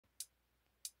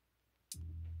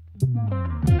All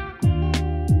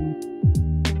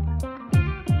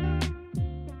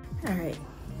right,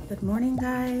 good morning,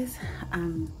 guys.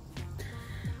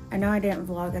 I know I didn't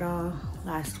vlog at all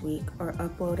last week or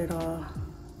upload at all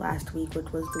last week,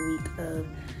 which was the week of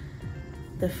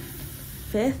the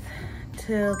 5th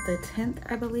till the 10th,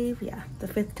 I believe. Yeah, the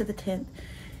 5th to the 10th.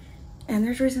 And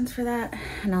there's reasons for that,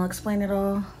 and I'll explain it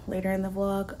all later in the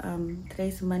vlog.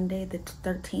 Today's Monday, the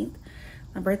 13th.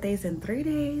 My birthday's in 3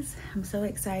 days. I'm so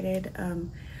excited.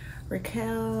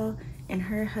 Raquel and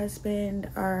her husband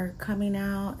are coming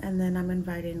out, and then I'm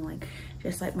inviting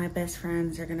just my best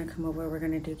friends are gonna come over. We're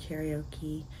gonna do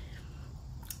karaoke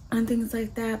and things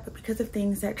like that. But because of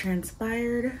things that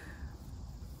transpired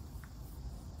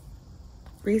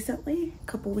recently, a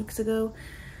couple weeks ago,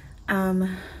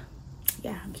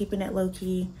 yeah, I'm keeping it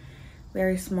low-key,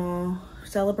 very small.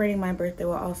 Celebrating my birthday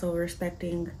while also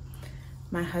respecting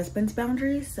my husband's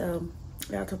boundaries. So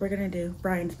that's what we're gonna do.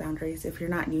 Brian's boundaries. If you're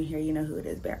not new here, you know who it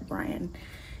is, Brian.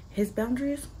 His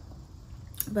boundaries.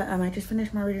 But I just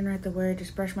finished my reading Write the Word,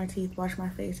 just brushed my teeth, washed my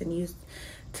face, and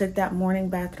took that morning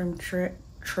bathroom trip.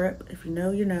 If you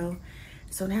know, you know.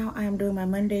 So now I am doing my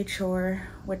Monday chore,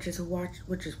 which is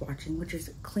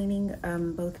cleaning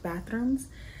both bathrooms.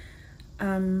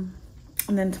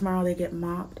 And then tomorrow they get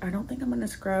mopped. I don't think I'm gonna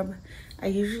scrub. I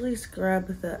usually scrub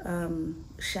the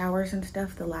showers and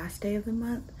stuff the last day of the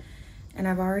month. And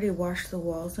I've already washed the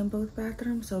walls in both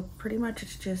bathrooms. So pretty much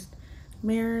it's just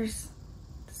mirrors,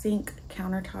 sink,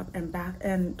 countertop,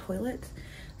 and toilets.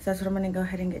 So that's what I'm gonna go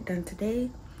ahead and get done today.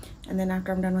 And then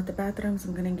after I'm done with the bathrooms,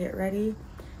 I'm gonna get ready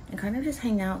and kind of just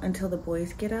hang out until the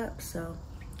boys get up. So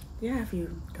yeah, if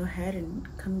you go ahead and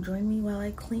come join me while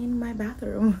I clean my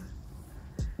bathroom.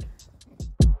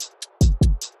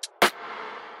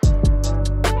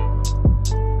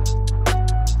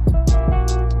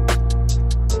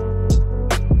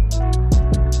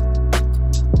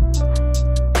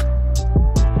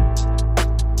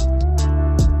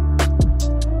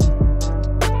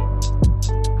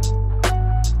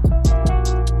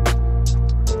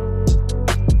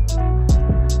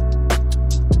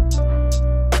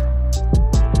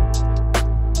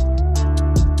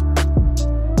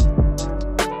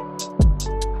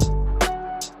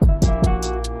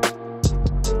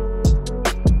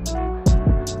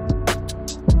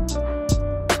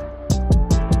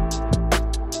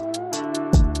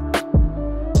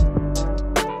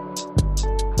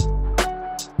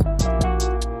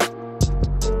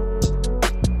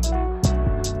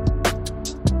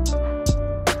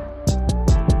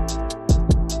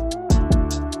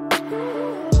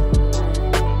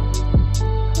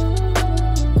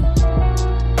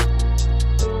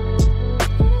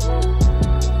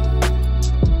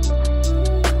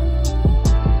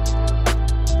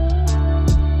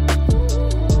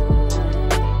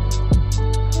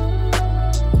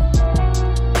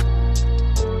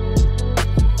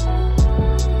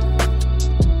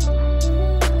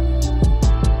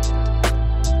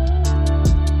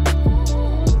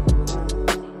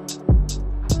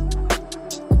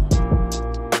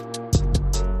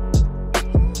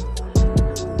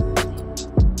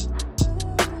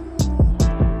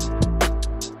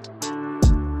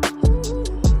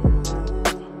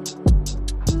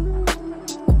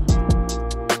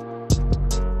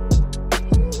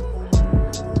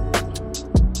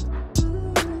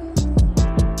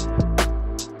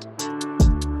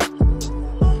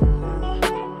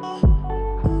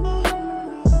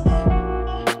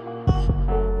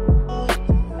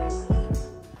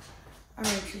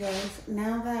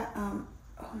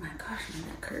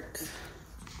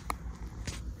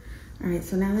 Alright,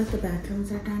 so now that the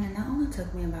bathrooms are done, and that only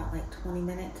took me about 20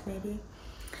 minutes maybe,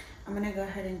 I'm gonna go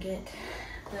ahead and get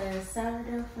the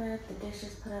sourdough fed, the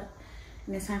dishes put up,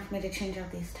 and it's time for me to change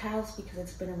out these towels because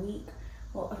it's been a week.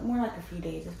 Well, more like a few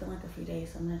days. It's been like a few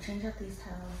days. So I'm gonna change out these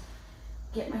towels,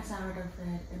 get my sourdough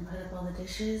fed, and put up all the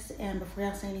dishes. And before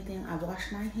y'all say anything, I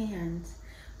washed my hands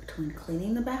between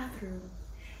cleaning the bathroom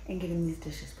and getting these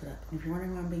dishes put up. And if you're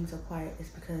wondering why I'm being so quiet, it's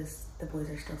because the boys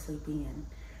are still sleeping in.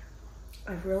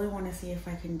 I really want to see if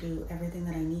I can do everything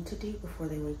that I need to do before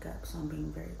they wake up, so I'm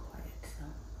being very quiet. So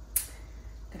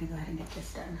I'm gonna go ahead and get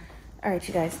this done. All right,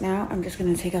 you guys, now I'm just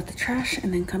gonna take out the trash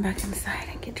and then come back inside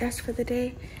and get dressed for the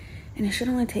day. And it should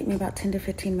only take me about 10 to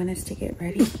 15 minutes to get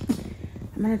ready.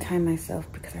 I'm gonna time myself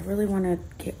because I really want to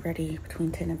get ready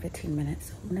between 10 and 15 minutes.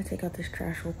 So I'm gonna take out this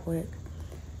trash real quick,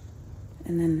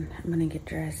 and then I'm gonna get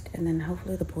dressed, and then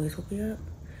hopefully the boys will be up.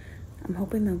 I'm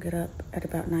hoping they'll get up at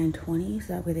about 9:20,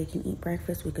 so that way they can eat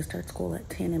breakfast. We could start school at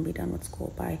 10 and be done with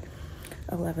school by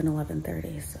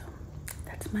 11:30. So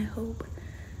that's my hope.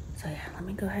 So yeah, let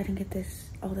me go ahead and get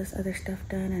all this other stuff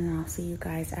done, and then I'll see you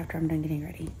guys after I'm done getting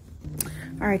ready.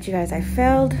 All right, you guys, I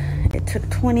failed. It took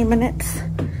 20 minutes.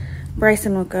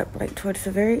 Bryson woke up like towards the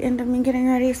very end of me getting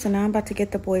ready. So now I'm about to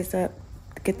get the boys up,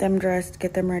 get them dressed,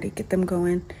 get them ready, get them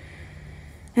going,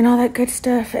 and all that good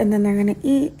stuff. And then they're gonna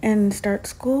eat and start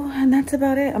school, and that's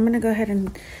about it. I'm gonna go ahead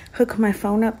and hook my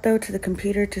phone up though to the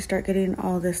computer to start getting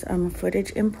all this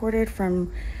footage imported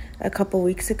from a couple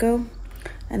weeks ago,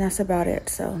 and that's about it.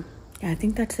 So yeah, I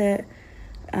think that's it.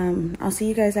 I'll see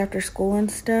you guys after school and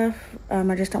stuff.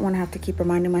 I just don't want to have to keep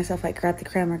reminding myself, like, grab the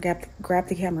camera, grab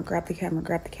the camera, grab the camera,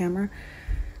 grab the camera.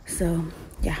 So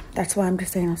yeah, that's why I'm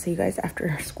just saying I'll see you guys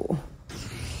after school.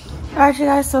 All right, you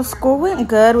guys, so school went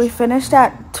good. We finished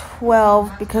at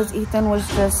 12 because Ethan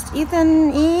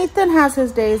has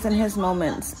his days and his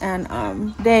moments. And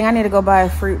dang, I need to go buy a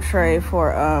fruit tray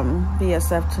for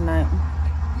BSF tonight.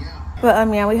 But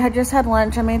yeah, we had just had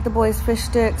lunch. I made the boys fish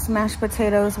sticks, mashed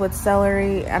potatoes with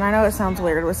celery, and I know it sounds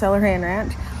weird, with celery and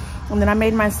ranch. And then I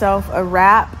made myself a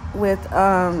wrap with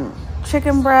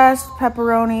chicken breast,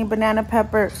 pepperoni, banana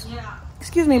peppers,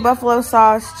 buffalo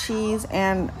sauce, cheese,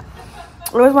 and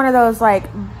it was one of those like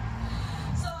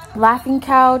Laughing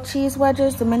Cow cheese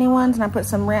wedges, the mini ones, and I put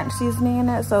some ranch seasoning in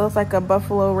it, so it's like a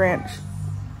buffalo ranch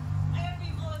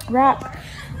wrap.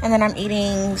 And then I'm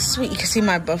eating sweet, you can see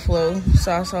my buffalo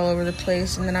sauce all over the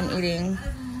place. And then I'm eating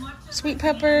sweet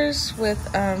peppers with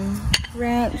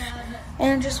ranch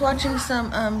and just watching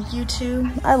some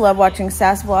YouTube. I love watching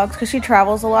Sass vlogs because she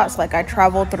travels a lot. So like I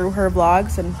travel through her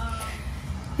vlogs, and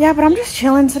yeah, but I'm just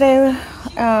chilling today.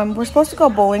 We're supposed to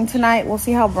go bowling tonight. We'll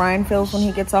see how Brian feels when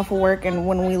he gets off of work and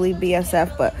when we leave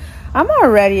BSF. But I'm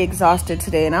already exhausted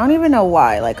today, and I don't even know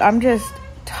why. Like, I'm just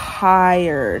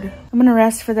tired. I'm gonna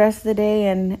rest for the rest of the day,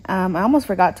 and I almost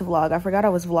forgot to vlog. I forgot I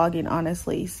was vlogging,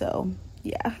 honestly, so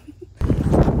yeah.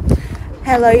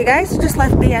 Hello, you guys. Just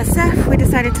left BSF. We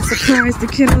decided to surprise the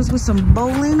kiddos with some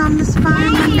bowling on this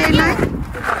fine Monday night.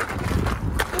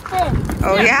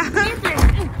 Oh yeah?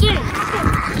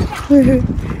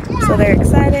 So they're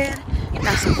excited.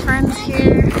 Got some friends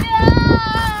here.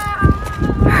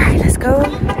 Alright, let's go.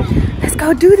 Let's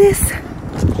go do this.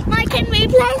 Mike, can we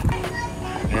play?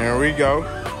 There we go.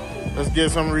 Let's get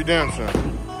some redemption.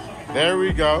 There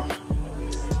we go.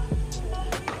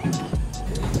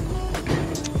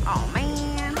 Oh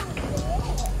man.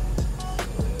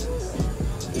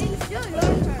 It's still your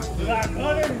turn. It's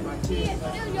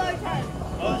still your turn.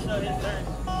 Oh, so his turn.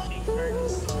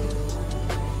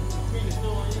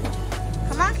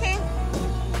 Come on, King.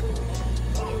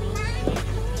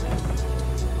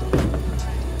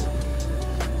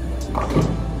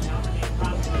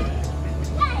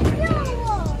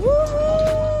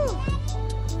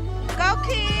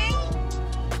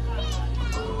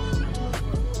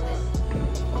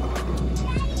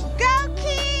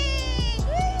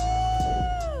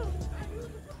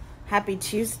 Happy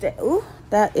Tuesday. Ooh,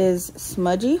 that is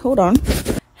smudgy. Hold on.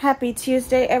 Happy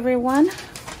Tuesday, everyone.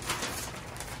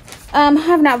 I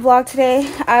have not vlogged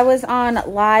today. I was on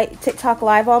TikTok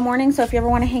live all morning. So if you ever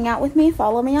want to hang out with me,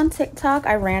 follow me on TikTok.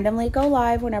 I randomly go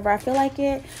live whenever I feel like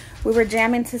it. We were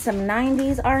jamming to some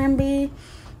 90s R&B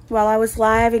while I was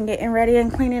live and getting ready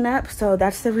and cleaning up. So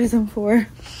that's the reason for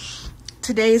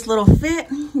today's little fit.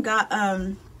 Got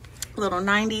little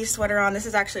 90s sweater on. This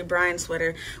is actually Brian's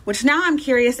sweater, which now I'm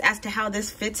curious as to how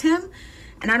this fits him.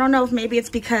 And I don't know if maybe it's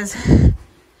because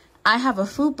I have a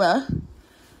fupa,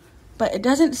 but it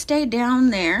doesn't stay down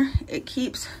there. It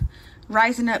keeps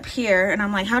rising up here. And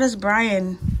I'm like, how does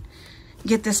Brian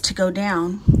get this to go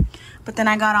down? But then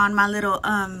I got on my little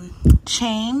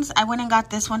chains. I went and got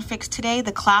this one fixed today.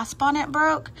 The clasp on it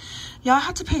broke. Y'all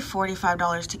had to pay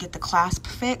 $45 to get the clasp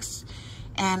fixed.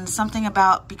 And something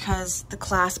about, because the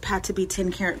clasp had to be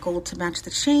 10 karat gold to match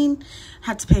the chain,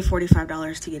 had to pay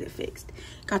 $45 to get it fixed.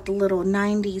 Got the little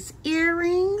 90s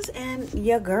earrings, and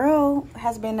your girl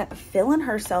has been feeling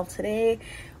herself today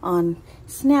on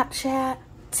Snapchat,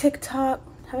 TikTok.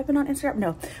 Have I been on Instagram?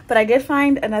 No, but I did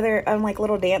find another like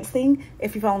little dance thing.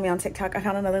 If you follow me on TikTok, I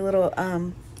found another little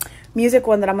music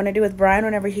one that I'm gonna do with Brian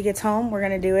whenever he gets home. We're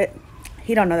gonna do it.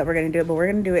 He don't know that we're gonna do it, but we're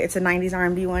gonna do it. It's a 90s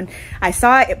R&B one. I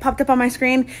saw it, it popped up on my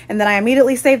screen, and then I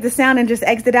immediately saved the sound and just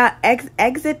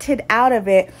exited out of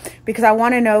it because I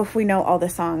want to know if we know all the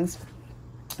songs.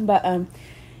 But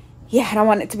yeah, I don't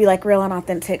want it to be like real and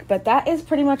authentic. But that is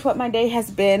pretty much what my day has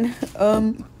been.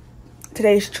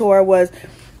 Today's chore was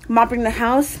mopping the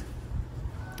house,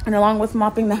 and along with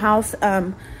mopping the house,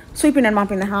 sweeping and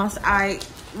mopping the house, I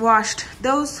washed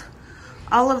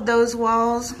all of those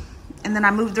walls. And then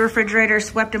I moved the refrigerator,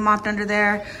 swept and mopped under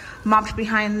there, mopped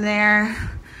behind there,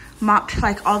 mopped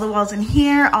like all the walls in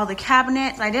here, all the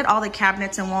cabinets. I did all the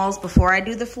cabinets and walls before I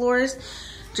do the floors,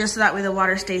 just so that way the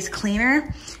water stays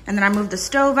cleaner. And then I moved the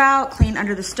stove out, cleaned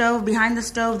under the stove, behind the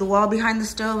stove, the wall behind the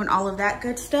stove, and all of that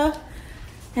good stuff.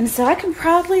 And so I can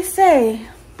proudly say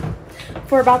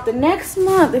for about the next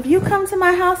month, if you come to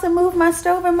my house and move my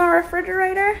stove and my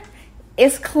refrigerator,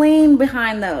 it's clean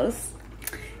behind those.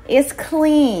 It's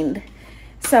cleaned.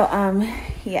 So,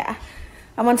 yeah.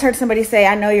 I once heard somebody say,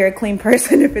 I know you're a clean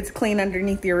person if it's clean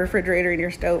underneath your refrigerator and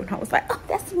your stove. And I was like, oh,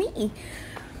 that's me.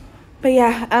 But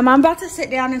yeah, I'm about to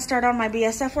sit down and start on my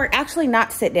BSF work. Actually,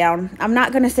 not sit down. I'm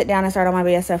not going to sit down and start on my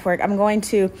BSF work. I'm going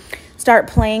to start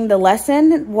playing the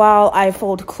lesson while I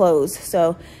fold clothes.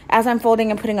 So as I'm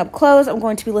folding and putting up clothes, I'm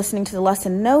going to be listening to the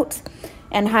lesson notes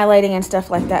and highlighting and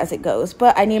stuff like that as it goes.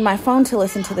 But I need my phone to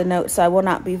listen to the notes, so I will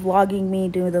not be vlogging me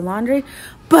doing the laundry.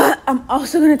 But I'm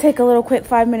also going to take a little quick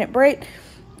 5-minute break.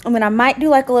 And then I might do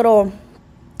like a little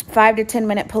 5 to 10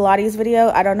 minute Pilates video.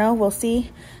 I don't know. We'll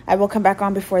see. I will come back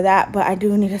on before that. But I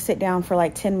do need to sit down for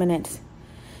like 10 minutes.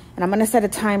 And I'm going to set a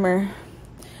timer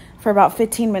for about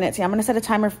 15 minutes. Yeah, I'm going to set a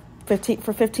timer for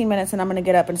 15 minutes. And I'm going to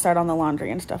get up and start on the laundry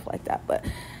and stuff like that. But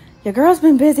your girl's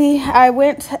been busy. We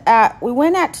went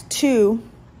at 2.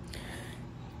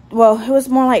 Well, it was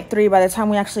more like 3 by the time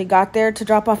we actually got there to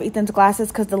drop off Ethan's glasses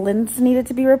because the lens needed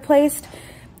to be replaced.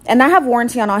 And I have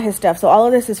warranty on all his stuff, so all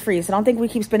of this is free. So I don't think we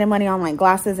keep spending money on like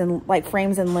glasses and like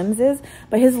frames and lenses.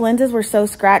 But his lenses were so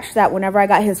scratched that whenever I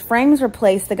got his frames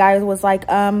replaced, the guy was like,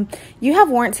 you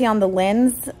have warranty on the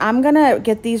lens. I'm gonna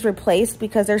get these replaced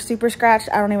because they're super scratched.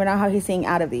 I don't even know how he's seeing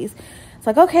out of these. It's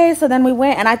like, okay. So then we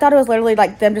went, and I thought it was literally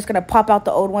like them just gonna pop out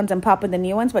the old ones and pop in the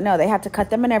new ones. But no, they had to cut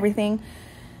them and everything.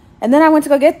 And then I went to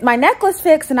go get my necklace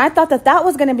fixed, and I thought that that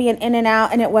was going to be an in and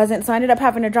out, and it wasn't. So I ended up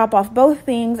having to drop off both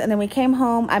things. And then we came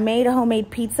home. I made a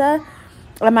homemade pizza.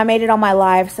 I made it on my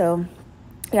live. So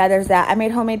yeah, there's that. I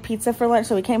made homemade pizza for lunch.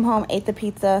 So we came home, ate the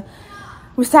pizza.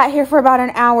 We sat here for about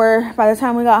an hour by the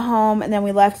time we got home, and then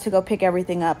we left to go pick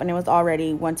everything up. And it was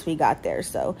already once we got there.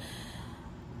 So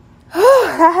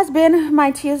that has been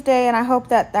my Tuesday, and I hope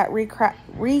that that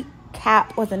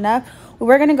recap was enough. We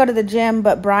were going to go to the gym,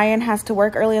 but Brian has to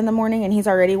work early in the morning, and he's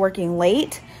already working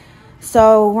late.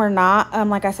 So we're not.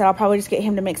 Like I said, I'll probably just get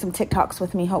him to make some TikToks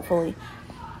with me, hopefully.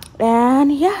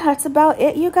 And yeah, that's about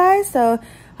it, you guys. So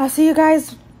I'll see you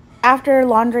guys after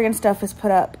laundry and stuff is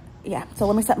put up. Yeah, so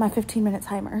let me set my 15-minute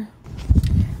timer.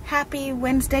 Happy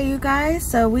Wednesday, you guys.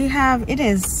 So it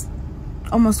is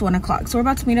almost 1 o'clock. So we're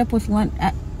about to meet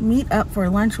up for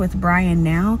lunch with Brian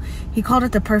now. He called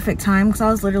it the perfect time because I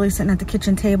was literally sitting at the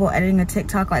kitchen table editing a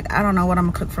TikTok like, I don't know what I'm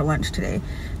gonna cook for lunch today.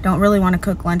 Don't really want to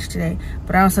cook lunch today,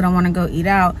 but I also don't want to go eat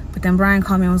out. But then Brian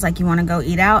called me and was like, you want to go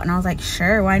eat out? And I was like,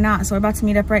 sure, why not? So we're about to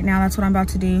meet up right now. That's what I'm about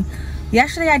to do.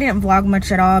 Yesterday I didn't vlog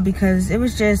much at all because it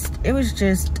was just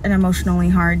an emotionally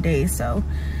hard day. So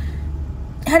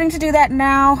heading to do that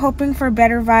now, hoping for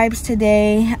better vibes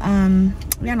today.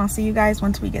 Yeah, and I'll see you guys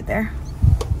once we get there.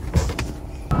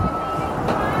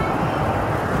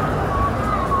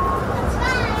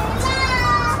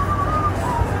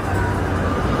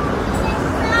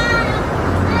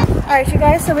 Alright, you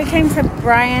guys, so we came to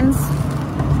Brian's.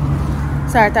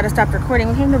 Sorry, I thought I stopped recording.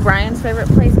 We came to Brian's favorite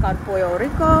place called Pollo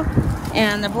Rico.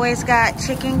 And the boys got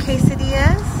chicken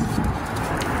quesadillas.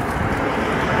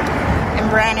 And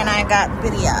Brian and I got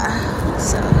birria.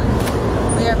 So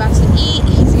we are about to eat.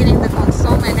 He's getting the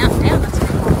consomme. Now, damn, that's a good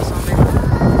consomme.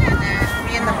 And then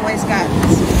me and the boys got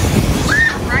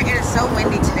Sprite. It is so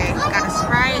windy today. Got a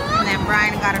Sprite, and then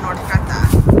Brian got an horchata.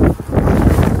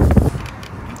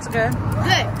 It's good.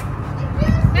 Good.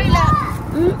 Very loud.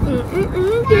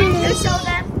 Let's show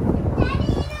them.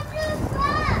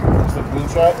 It's the blue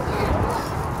shot.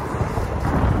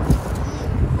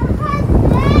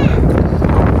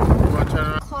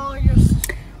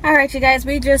 All right, you guys,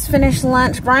 we just finished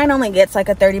lunch. Brian only gets like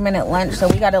a 30-minute lunch, so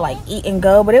we got to like eat and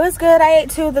go. But it was good. I ate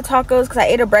 2 of the tacos because I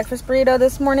ate a breakfast burrito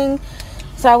this morning.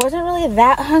 So I wasn't really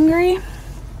that hungry.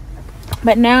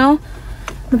 But now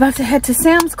I'm about to head to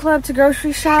Sam's Club to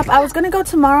grocery shop. I was going to go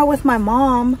tomorrow with my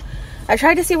mom. I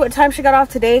tried to see what time she got off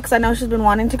today because I know she's been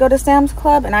wanting to go to Sam's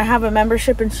Club. And I have a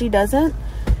membership and she doesn't.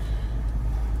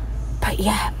 But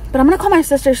yeah. But I'm going to call my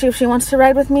sister, see if she wants to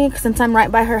ride with me. Since I'm right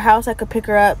by her house, I could pick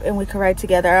her up and we could ride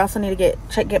together. I also need to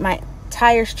get my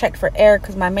tires checked for air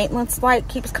because my maintenance light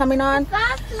keeps coming on.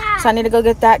 So I need to go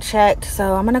get that checked.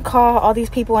 So I'm going to call all these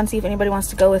people and see if anybody wants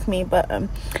to go with me. But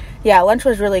yeah, lunch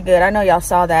was really good. I know y'all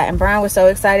saw that. And Brian was so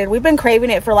excited. We've been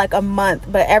craving it for like a month.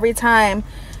 But every time,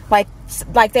 like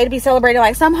they'd be celebrating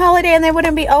like some holiday and they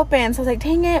wouldn't be open. So I was like,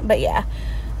 dang it. But yeah,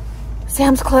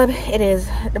 Sam's Club it is.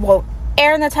 Well,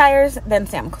 air in the tires, then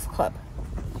Sam's Club.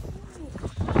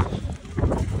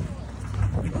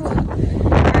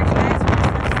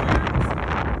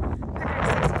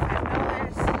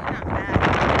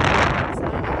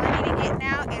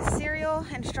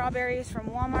 groceries from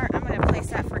Walmart. I'm gonna place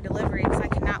that for delivery because I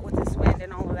cannot with this wind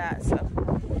and all of that. So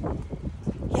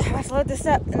yeah, let's load this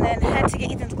up and then head to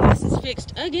get Ethan's glasses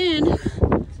fixed again.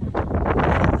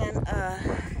 And then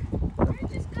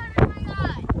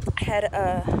head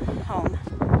home.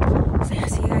 So yeah,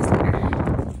 see you guys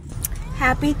later.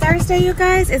 Happy Thursday, you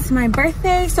guys. It's my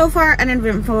birthday. So far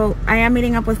uneventful. I am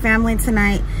meeting up with family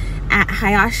tonight at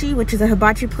Hayashi, which is a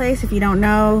hibachi place. If you don't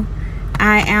know,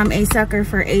 I am a sucker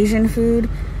for Asian food.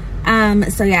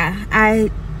 So yeah,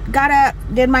 I got up,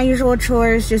 did my usual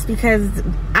chores just because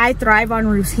I thrive on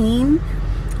routine.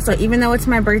 So even though it's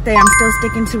my birthday, I'm still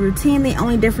sticking to routine. The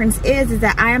only difference is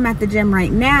that I am at the gym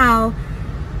right now.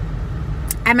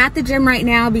 I'm at the gym right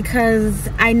now because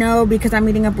I know, because I'm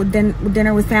meeting up with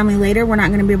dinner with family later, we're not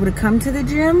going to be able to come to the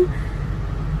gym.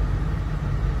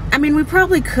 I mean, we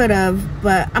probably could have,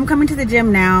 but I'm coming to the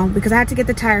gym now because I had to get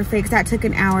the tire fixed. That took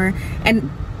an hour. And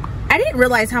I didn't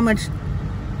realize how much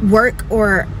work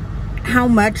or how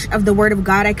much of the word of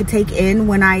God I could take in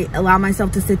when I allow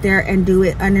myself to sit there and do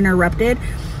it uninterrupted.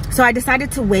 So I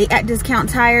decided to wait at Discount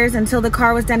Tires until the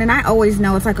car was done. And I always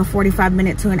know it's like a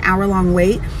 45-minute to an hour-long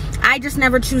wait. I just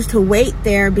never choose to wait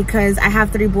there because I have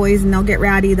 3 boys and they'll get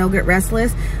rowdy, they'll get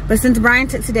restless. But since Brian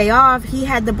took today off, he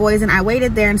had the boys and I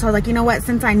waited there. And so I was like, you know what?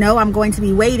 Since I know I'm going to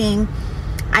be waiting,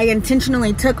 I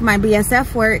intentionally took my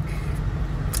BSF work.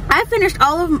 I finished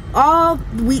all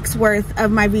week's worth of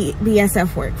my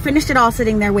BSF work. Finished it all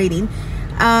sitting there waiting.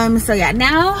 So yeah,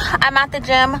 now I'm at the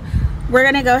gym. We're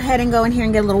gonna go ahead and go in here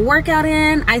and get a little workout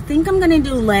in. I think I'm gonna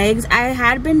do legs. I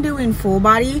had been doing full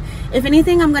body. If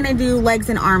anything, I'm gonna do legs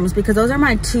and arms because those are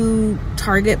my 2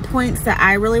 target points that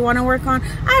I really wanna work on.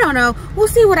 I don't know, we'll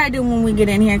see what I do when we get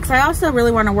in here because I also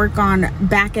really wanna work on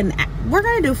back and we're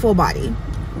gonna do full body.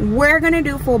 We're gonna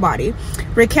do full body.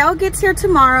 Raquel gets here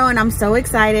tomorrow and I'm so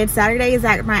excited. Saturday is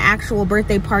at my actual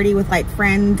birthday party with like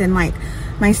friends and like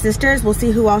my sisters. We'll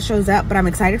see who all shows up, but I'm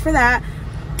excited for that.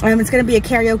 It's gonna be a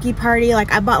karaoke party.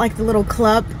 Like I bought like the little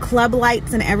club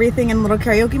lights and everything and a little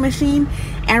karaoke machine.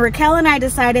 And Raquel and I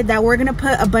decided that we're gonna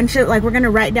put a bunch of, like, we're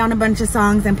gonna write down a bunch of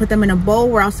songs and put them in a bowl.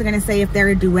 We're also gonna say if they're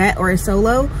a duet or a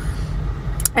solo.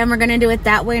 And we're gonna do it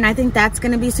that way. And I think that's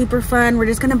gonna be super fun. We're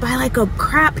just gonna buy like a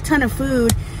crap ton of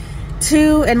food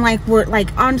too. And like we're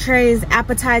like entrees,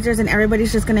 appetizers, and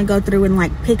everybody's just gonna go through and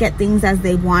like pick at things as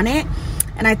they want it.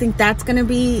 And I think that's gonna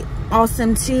be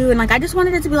awesome too. And like I just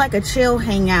wanted it to be like a chill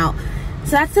hangout.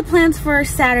 So that's the plans for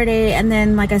Saturday. And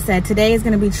then like I said, today is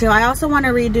gonna be chill. I also want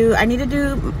to I need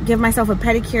to give myself a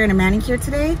pedicure and a manicure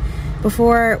today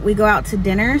before we go out to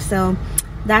dinner. So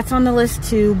that's on the list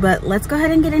too. But let's go ahead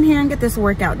and get in here and get this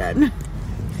workout done.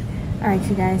 All right,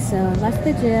 you guys, so I left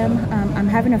the gym. I'm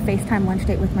having a FaceTime lunch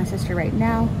date with my sister right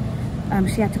now.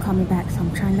 She had to call me back, so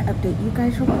I'm trying to update you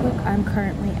guys real quick. I'm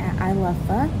currently at I Love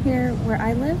Pho here where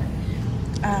I live.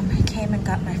 I came and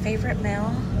got my favorite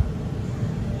meal.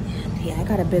 And yeah, I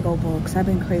got a big old bowl because I've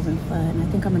been craving pho and I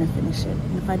think I'm gonna finish it.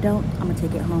 And if I don't, I'm gonna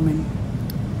take it home and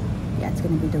yeah, it's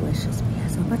gonna be delicious. But yeah,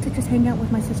 so I'm about to just hang out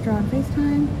with my sister on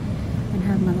FaceTime and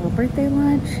have my little birthday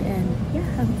lunch. And yeah,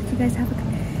 I hope that you guys have a good,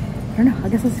 I don't know, I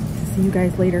guess I'll see you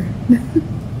guys later.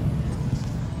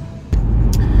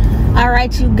 All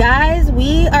right, you guys,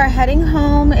 we are heading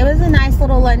home. It was a nice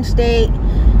little lunch date.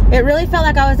 It really felt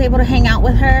like I was able to hang out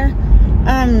with her.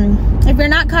 If you're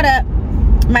not caught up,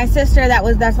 my sister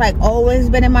that's like always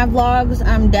been in my vlogs,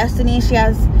 Destiny, she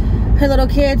has her little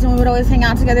kids and we would always hang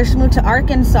out together. She moved to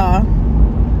Arkansas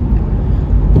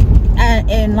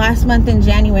in last month in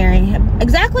January,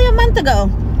 exactly a month ago.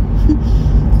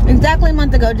 Exactly a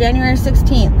month ago, January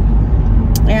 16th.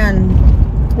 And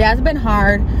yeah, it's been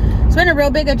hard. It's been a real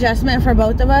big adjustment for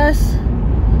both of us.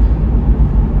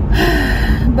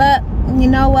 But you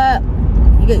know what?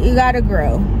 You gotta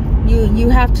grow. You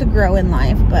have to grow in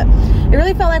life. But it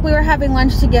really felt like we were having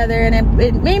lunch together and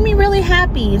it made me really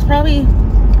happy. It's probably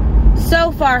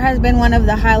so far has been one of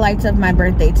the highlights of my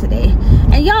birthday today.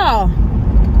 And y'all,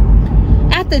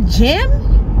 at the gym,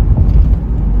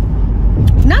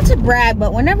 not to brag,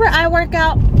 but whenever I work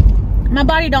out, my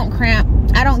body don't cramp.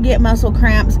 I don't get muscle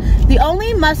cramps. The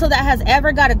only muscle that has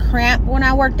ever got a cramp when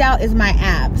I worked out is my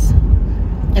abs.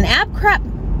 And ab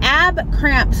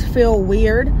cramps feel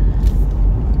weird.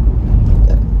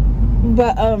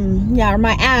 But yeah,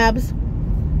 my abs.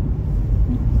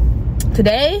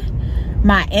 Today,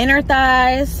 my inner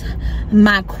thighs,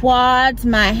 my quads,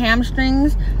 my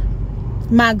hamstrings,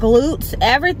 my glutes,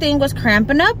 everything was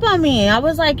cramping up on me. I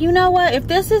was like, you know what? If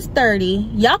this is 30,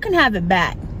 y'all can have it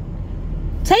back.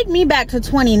 Take me back to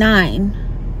 29.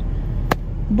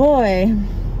 Boy.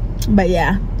 But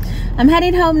yeah, I'm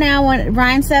heading home now.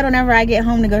 Ryan said whenever I get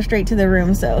home to go straight to the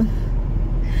room. So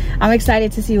I'm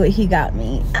excited to see what he got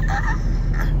me.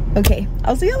 Okay,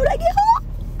 I'll see you when I get home.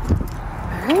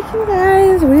 All right, you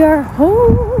guys, we are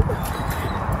home.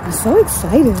 I'm so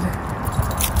excited.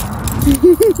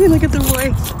 Look at the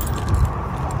boys.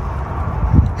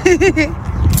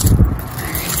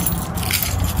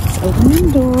 Let's open the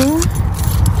door.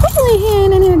 Hopefully he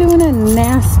ain't in here doing nothing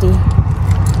nasty.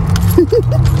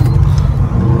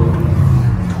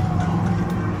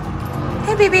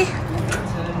 Hey, baby.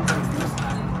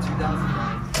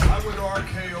 I would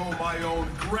RKO my own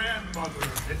grandmother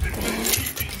if it was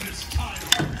keeping this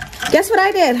time. Guess what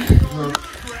I did?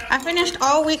 I finished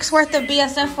all week's worth of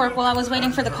BSF work while I was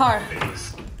waiting for the car.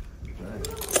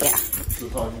 Yeah. Still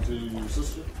talking to your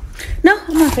sister? No,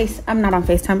 I'm not on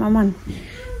FaceTime. I'm on.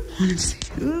 Let's see.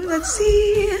 Ooh, let's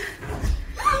see.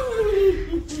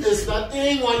 It's that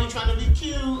thing while you trying to be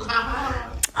cute. Oh,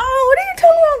 what are you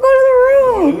talking about? Go to the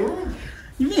room.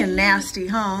 You being nasty,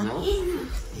 huh?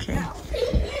 Okay.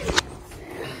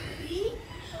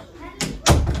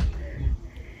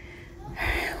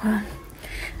 Well,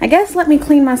 I guess let me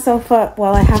clean myself up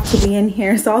while I have to be in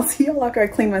here. So I'll see y'all after I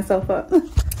clean myself up.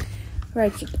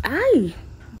 Right, aye.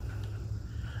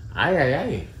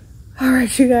 Aye. All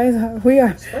right, you guys, we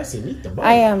are.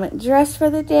 I am dressed for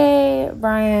the day.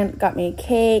 Brian got me a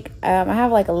cake. I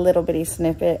have like a little bitty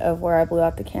snippet of where I blew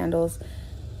out the candles.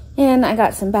 And I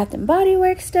got some Bath and Body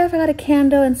Works stuff. I got a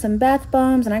candle and some bath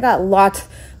bombs. And I got lots.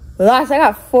 I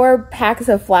got 4 packs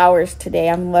of flowers today.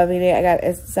 I'm loving it. I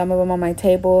got some of them on my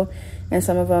table and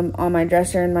some of them on my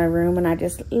dresser in my room. And I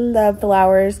just love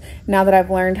flowers now that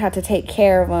I've learned how to take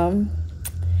care of them.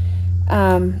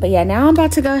 But yeah, now I'm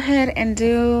about to go ahead and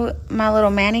do my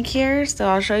little manicure. So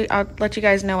I'll let you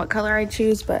guys know what color I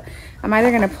choose, but I'm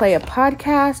either going to play a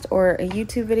podcast or a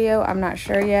YouTube video. I'm not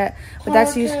sure yet, but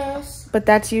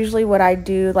that's usually what I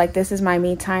do. Like, this is my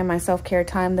me time, my self-care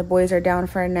time. The boys are down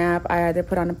for a nap. I either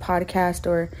put on a podcast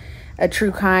or a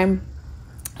true crime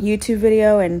YouTube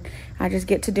video, and I just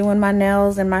get to doing my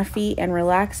nails and my feet and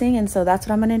relaxing. And so that's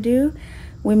what I'm going to do.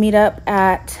 We meet up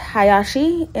at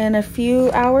Hayashi in a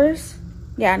few hours.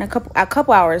 Yeah, in a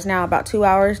couple hours now, about 2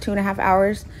 hours, 2.5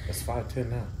 hours. It's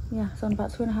 5:10 now. Yeah, so in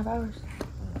about 2.5 hours.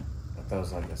 I thought it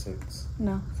was like a 6.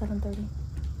 No, 7:30.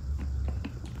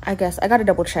 I guess I got to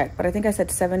double check, but I think I said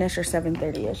 7ish or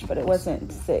 7:30ish, but it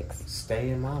wasn't 6. Stay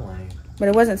in my lane. But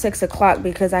it wasn't 6 o'clock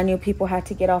because I knew people had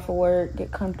to get off of work,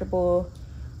 get comfortable,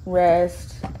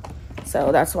 rest.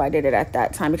 So that's why I did it at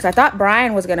that time, because I thought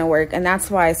Brian was gonna work, and that's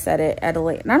why I said it at a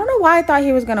late. And I don't know why I thought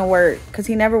he was gonna work, because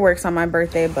he never works on my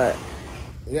birthday, but.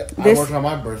 Yeah, I work on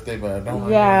my birthday, but I don't.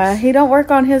 Yeah, he don't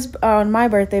work on my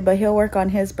birthday, but he'll work on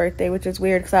his birthday, which is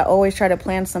weird because I always try to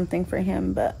plan something for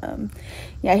him. But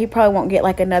yeah, he probably won't get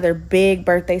like another big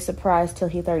birthday surprise till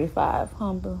he's 35.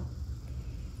 Humble.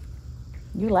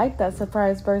 You like that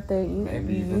surprise birthday?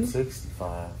 Maybe even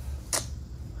 65.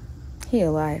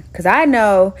 He'll lie, because I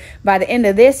know by the end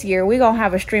of this year we're gonna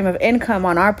have a stream of income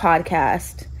on our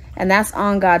podcast, and that's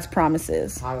on God's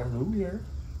promises. Hallelujah.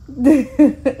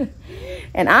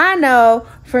 And I know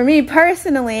for me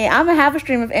personally, I'm gonna have a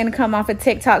stream of income off of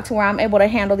TikTok to where I'm able to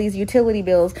handle these utility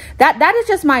bills. That is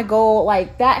just my goal.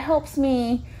 Like, that helps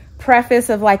me preface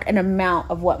of like an amount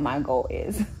of what my goal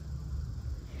is.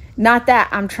 Not that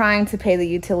I'm trying to pay the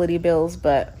utility bills,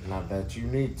 but not that you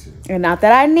need to, and not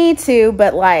that I need to,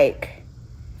 but like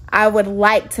I would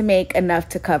like to make enough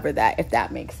to cover that, if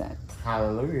that makes sense.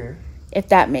 Hallelujah. If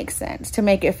that makes sense, to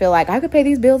make it feel like I could pay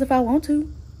these bills if I want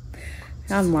to.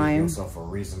 I'm lying. Give yourself a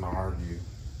reason to argue.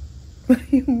 What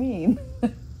do you mean?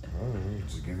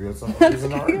 Just give yourself a reason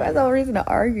to argue. Give myself a reason to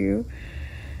argue.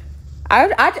 Y'all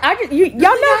know.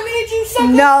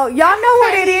 No, y'all know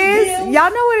what it is. Y'all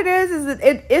know what it is. Is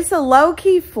that it's a low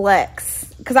key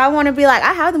flex. Because I want to be like,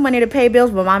 I have the money to pay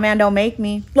bills, but my man don't make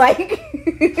me. Like,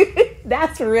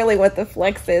 that's really what the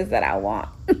flex is that I want.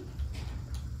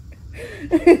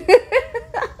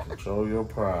 Control your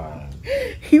pride.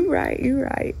 You right.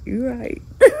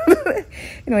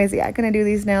 Anyways, yeah, I'm gonna do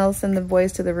these nails, send the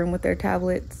boys to the room with their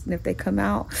tablets, and if they come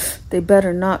out, they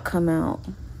better not come out.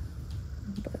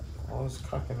 But always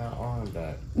cocking that arm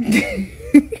back.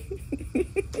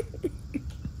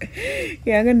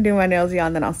 Yeah, I'm gonna do my nails, y'all,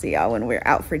 and then I'll see y'all when we're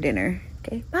out for dinner.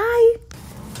 Okay, bye.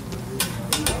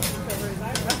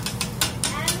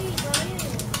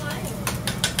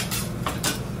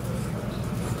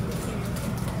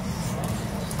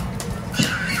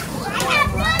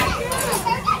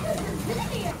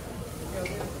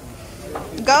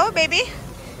 Go, baby.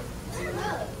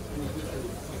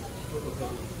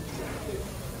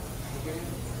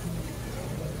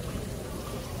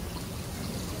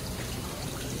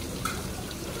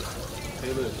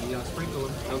 Hey, look, you gotta sprinkle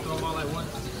them. Don't throw them all at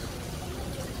once.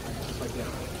 Just like that.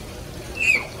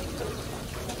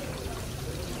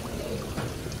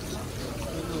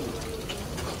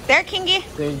 There,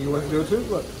 Kingy. Then you want to do it too?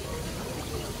 Look.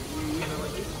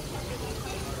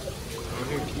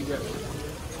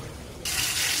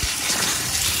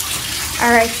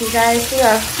 All right, you guys, we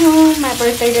are home. My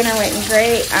birthday dinner went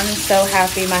great. I'm so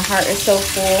happy. My heart is so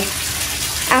full.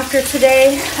 After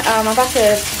today, I'm about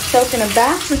to soak in a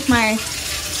bath with my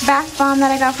bath bomb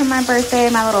that I got for my birthday,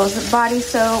 my little body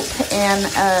soap, and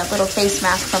a little face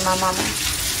mask from my mama.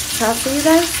 So I'll see you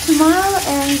guys tomorrow,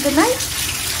 and good night.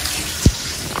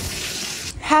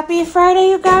 Happy Friday,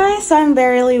 you guys. So I'm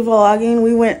barely vlogging.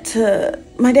 We went to,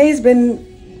 my day's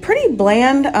been pretty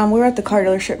bland. We were at the car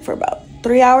dealership for about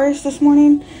 3 hours this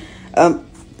morning.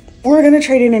 We're gonna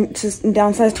trade in to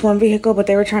downsize to one vehicle, but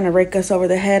they were trying to rake us over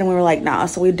the head, and we were like, nah,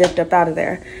 so we dipped up out of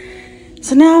there.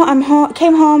 So now I'm home,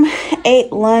 came home,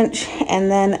 ate lunch,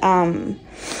 and then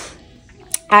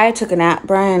I took a nap.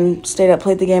 Brian stayed up,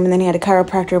 played the game, and then he had a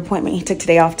chiropractor appointment. He took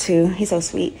today off too. He's so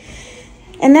sweet.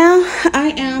 And now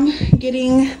I am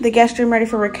getting the guest room ready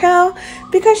for Raquel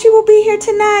because she will be here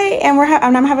tonight, and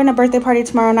I'm having a birthday party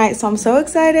tomorrow night, so I'm so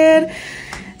excited.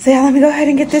 So yeah, let me go ahead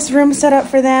and get this room set up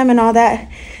for them and all that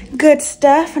good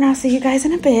stuff, and I'll see you guys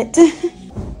in a bit.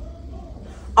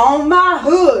 On my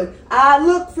hood, I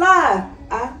look fly.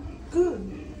 I'm good.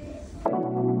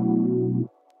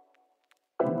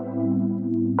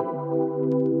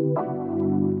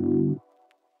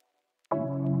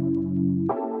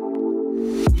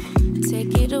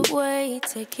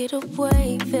 Take it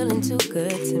away, feeling too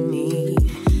good to me.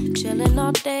 Chilling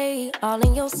all day, all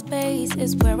in your space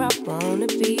is where I wanna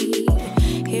be.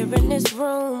 Here in this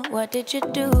room, what did you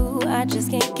do? I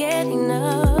just can't get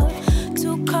enough.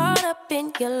 Too caught up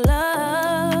in your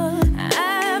love.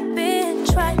 I've been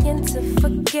trying to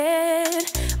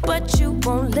forget, but you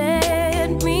won't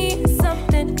let me.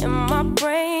 Something in my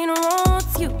brain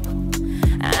wants you.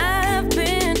 I've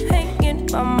been hanging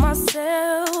by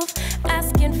myself,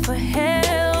 asking for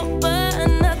help, but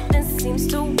nothing seems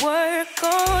to work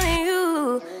on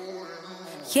you.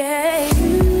 Yeah,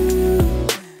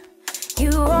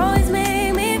 you always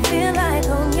make me feel like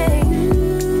home. Yeah,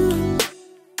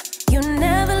 you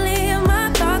never leave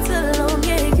my thoughts alone.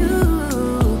 Yeah,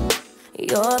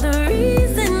 you're the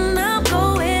reason I'm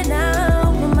going out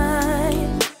of my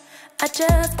mind. I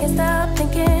just can't stop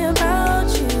thinking about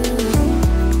you.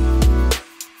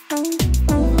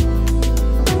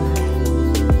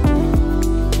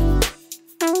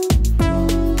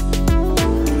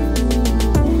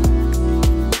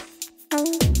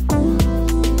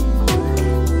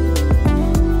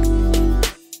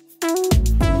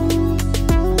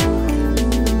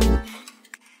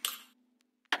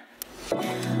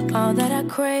 All that I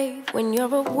crave when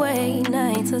you're away,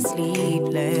 nights are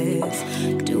sleepless.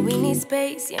 Do we need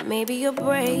space? Yeah, maybe a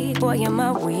break. Boy, you're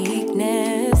my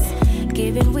weakness.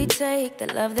 Give and we take, the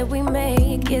love that we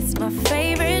make, it's my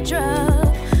favorite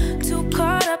drug. Too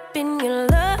caught up in your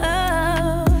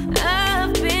love.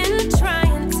 I've been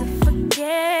trying to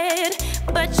forget,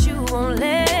 but you won't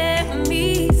let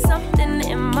me. Something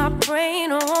in my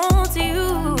brain wants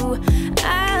you.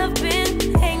 I've been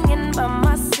hanging by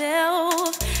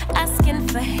myself, asking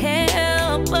for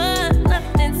help, but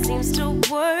nothing seems to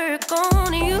work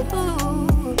on you.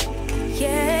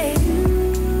 Yeah,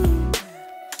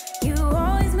 you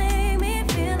always make me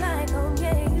feel like home.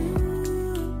 Yeah,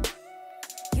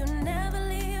 you never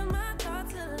leave my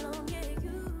thoughts alone. Yeah,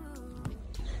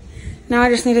 Now I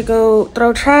just need to go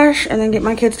throw trash and then get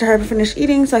my kids to hurry up and finish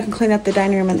eating so I can clean up the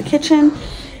dining room and the kitchen.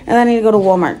 And then I need to go to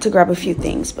Walmart to grab a few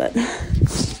things, but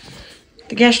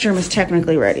the guest room is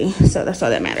technically ready, so that's all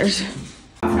that matters.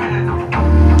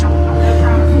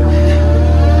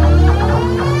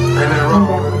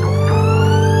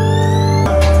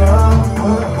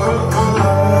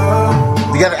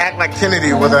 You gotta act like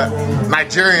Kennedy with a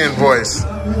Nigerian voice.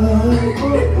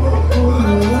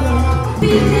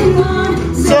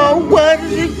 So what are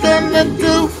you gonna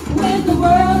do when the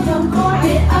world don't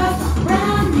quiet us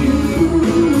around you?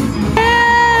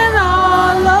 And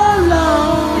all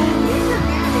alone.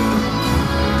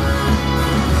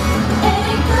 It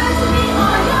ain't good to be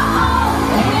on your own.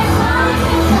 It's time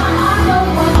to shine on the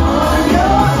one on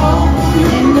your own.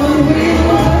 In the real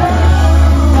world,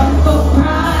 don't go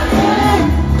crying.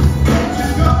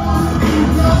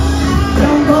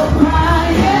 Don't go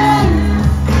crying.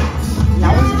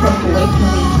 That was took away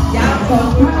from me. Don't go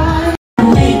crying.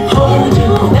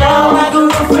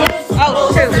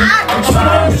 Oh, shoot. I'm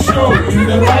trying to show you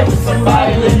the life of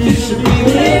somebody that you should be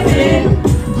living.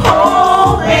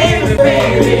 Oh, baby,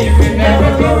 baby, you can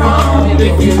never go wrong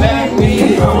if you let me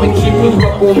Pull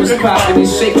up on us poppin' and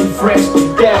shaking fresh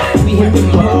to death. We hit the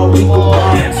mall, we go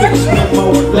on to the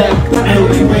slow left. I know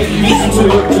you ain't used to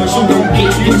it, but you don't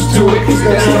get used to it. Cause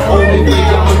that's the only way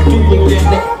I'ma do it. Then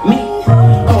let me.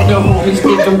 All the homies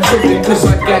think I'm trippin' cause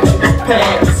I got you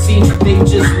packed. See, they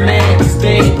just mad.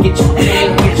 Stay and get your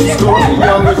name, get your story.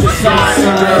 Young with the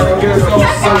side. Girls all so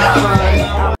fine.